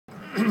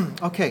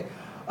Okay,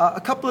 a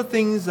couple of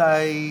things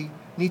I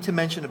need to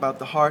mention about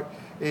the heart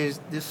is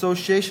the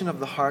association of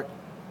the heart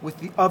with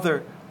the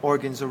other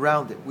organs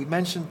around it. We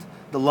mentioned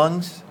the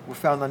lungs were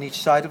found on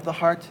each side of the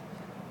heart,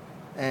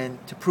 and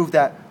to prove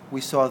that, we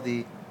saw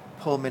the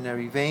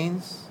pulmonary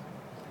veins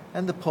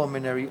and the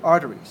pulmonary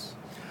arteries.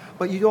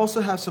 But you also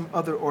have some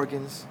other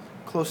organs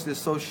closely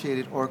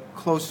associated or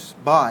close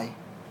by,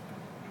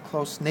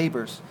 close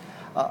neighbors,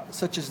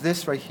 such as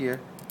this right here.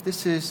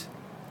 This is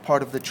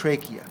part of the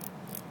trachea,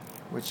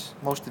 which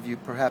most of you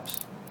perhaps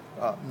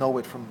know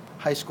it from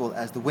high school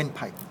as the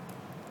windpipe,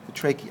 the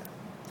trachea.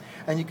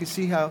 And you can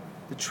see how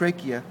the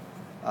trachea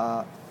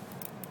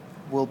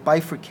will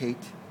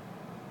bifurcate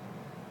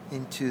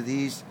into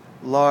these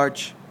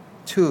large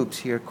tubes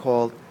here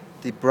called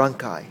the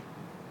bronchi,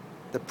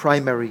 the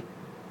primary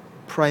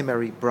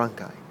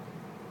bronchi.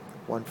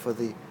 One for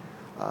the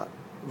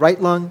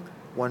right lung,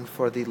 one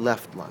for the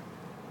left lung.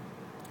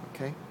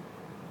 Okay?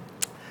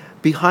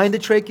 Behind the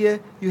trachea,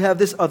 you have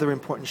this other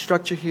important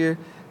structure here.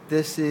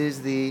 This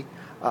is the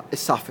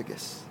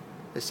esophagus.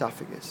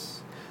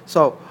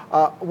 So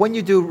when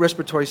you do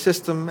respiratory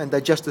system and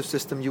digestive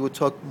system, you will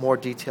talk more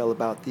detail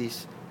about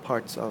these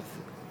parts of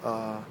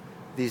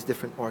these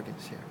different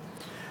organs here.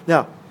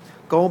 Now,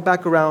 going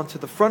back around to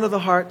the front of the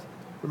heart,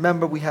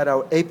 remember we had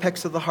our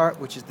apex of the heart,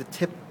 which is the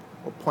tip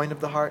or point of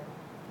the heart,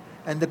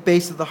 and the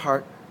base of the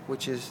heart,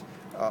 which is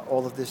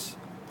all of this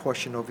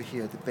portion over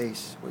here, the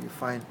base, where you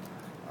find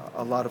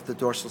a lot of the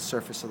dorsal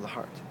surface of the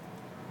heart.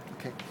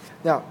 Okay.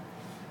 Now,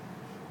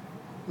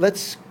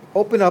 let's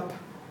open up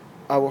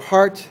our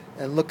heart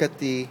and look at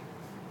the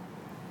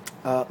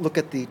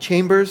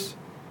chambers.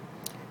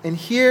 And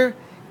here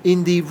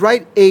in the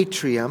right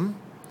atrium,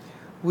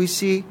 we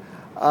see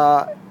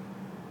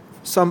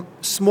some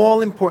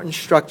small important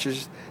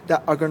structures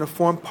that are going to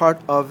form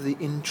part of the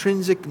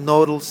intrinsic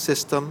nodal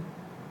system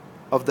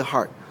of the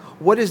heart.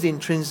 What is the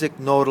intrinsic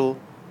nodal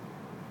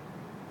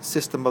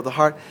system of the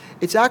heart?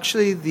 It's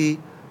actually the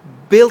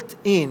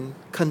built-in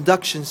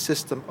conduction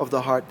system of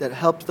the heart that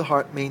helps the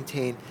heart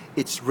maintain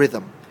its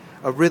rhythm.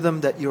 A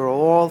rhythm that you're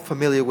all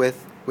familiar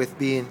with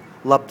being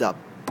lub-dub.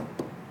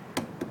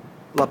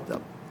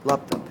 Lub-dub,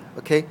 lub-dub,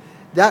 okay?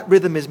 That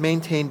rhythm is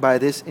maintained by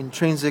this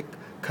intrinsic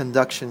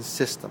conduction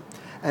system.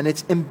 And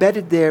it's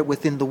embedded there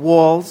within the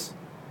walls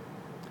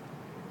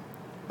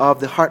of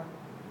the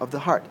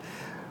heart.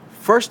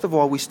 First of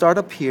all, we start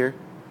up here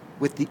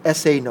with the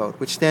SA node,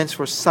 which stands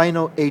for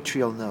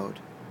sinoatrial node.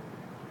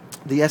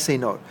 The SA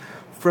node.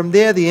 From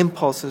there, the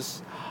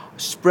impulses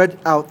spread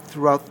out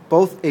throughout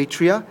both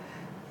atria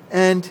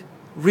and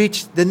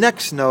reach the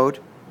next node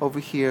over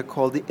here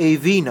called the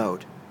AV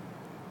node.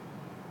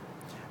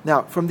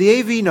 Now, from the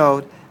AV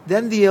node,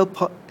 then the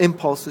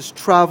impulses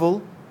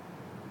travel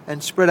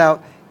and spread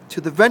out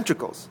to the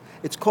ventricles.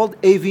 It's called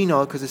AV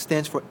node because it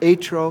stands for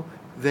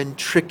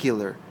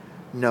atrioventricular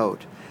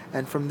node.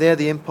 And from there,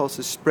 the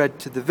impulses spread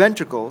to the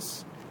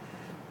ventricles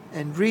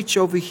and reach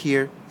over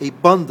here a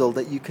bundle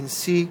that you can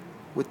see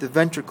with the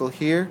ventricle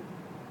here.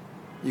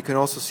 You can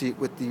also see it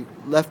with the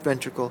left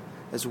ventricle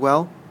as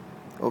well,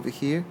 over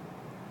here.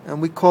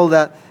 And we call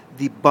that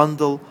the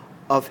bundle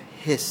of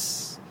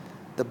His.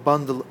 The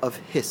bundle of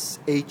His,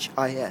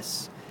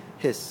 H-I-S,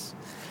 His.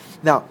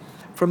 Now,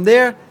 from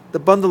there, the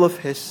bundle of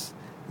His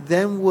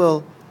then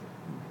will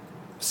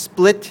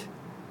split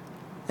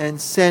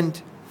and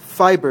send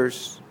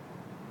fibers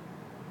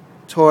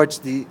towards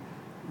the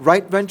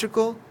right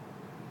ventricle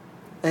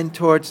and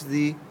towards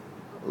the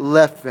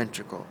left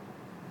ventricle.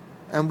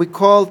 And we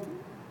call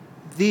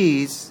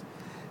these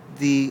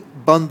the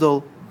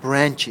bundle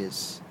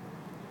branches.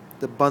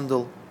 The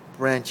bundle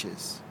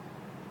branches.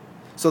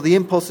 So the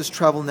impulses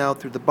travel now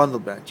through the bundle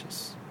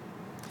branches.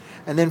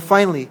 And then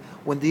finally,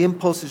 when the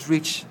impulses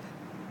reach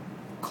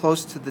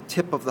close to the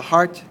tip of the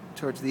heart,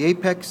 towards the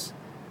apex,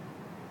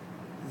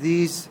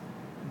 these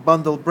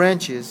bundle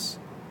branches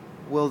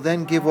will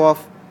then give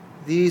off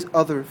these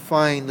other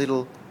fine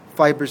little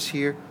fibers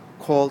here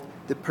called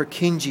the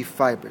Purkinje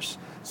fibers.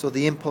 So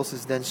the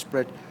impulses then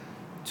spread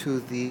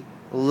to the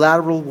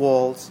lateral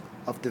walls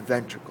of the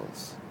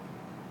ventricles.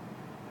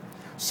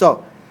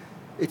 So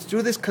it's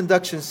through this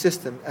conduction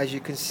system, as you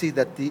can see,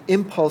 that the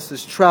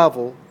impulses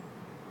travel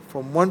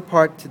from one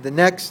part to the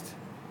next,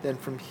 then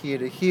from here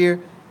to here,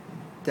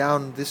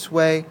 down this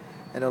way,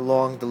 and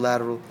along the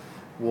lateral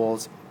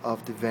walls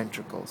of the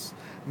ventricles.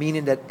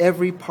 Meaning that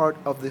every part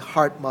of the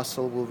heart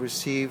muscle will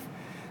receive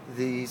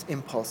these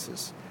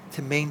impulses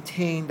to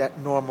maintain that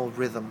normal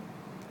rhythm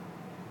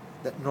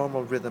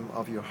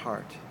of your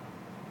heart.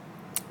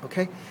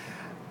 Okay?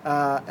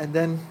 And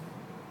then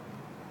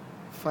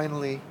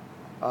finally,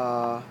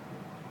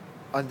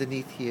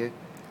 underneath here,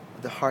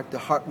 the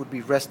heart would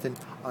be resting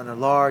on a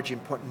large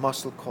important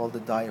muscle called the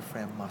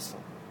diaphragm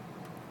muscle.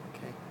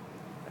 Okay?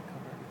 That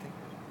cover everything?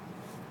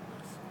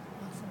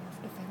 Muscle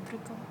of the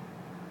ventricle.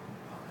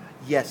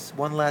 Yes,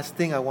 one last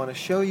thing I want to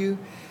show you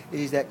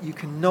is that you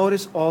can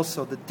notice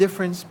also the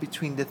difference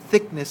between the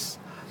thickness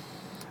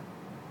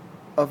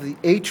of the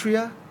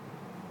atria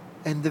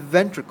and the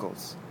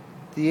ventricles.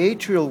 The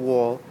atrial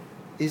wall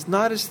is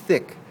not as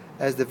thick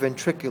as the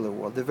ventricular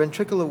wall. The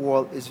ventricular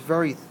wall is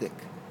very thick.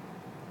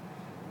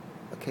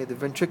 Okay, the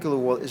ventricular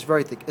wall is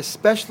very thick,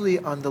 especially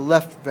on the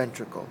left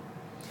ventricle.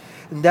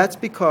 And that's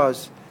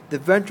because the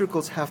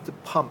ventricles have to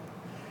pump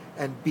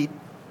and beat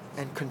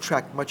and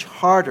contract much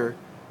harder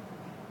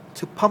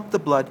to pump the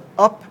blood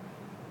up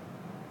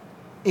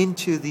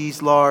into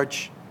these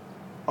large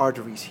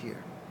arteries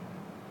here.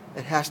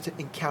 It has to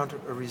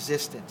encounter a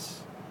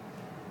resistance.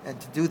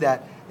 And to do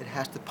that, it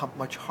has to pump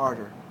much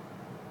harder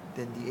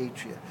than the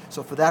atria.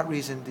 So for that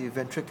reason, the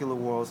ventricular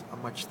walls are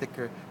much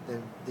thicker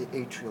than the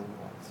atrial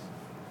walls.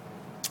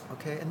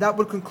 Okay, and that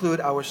would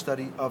conclude our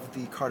study of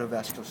the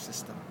cardiovascular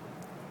system.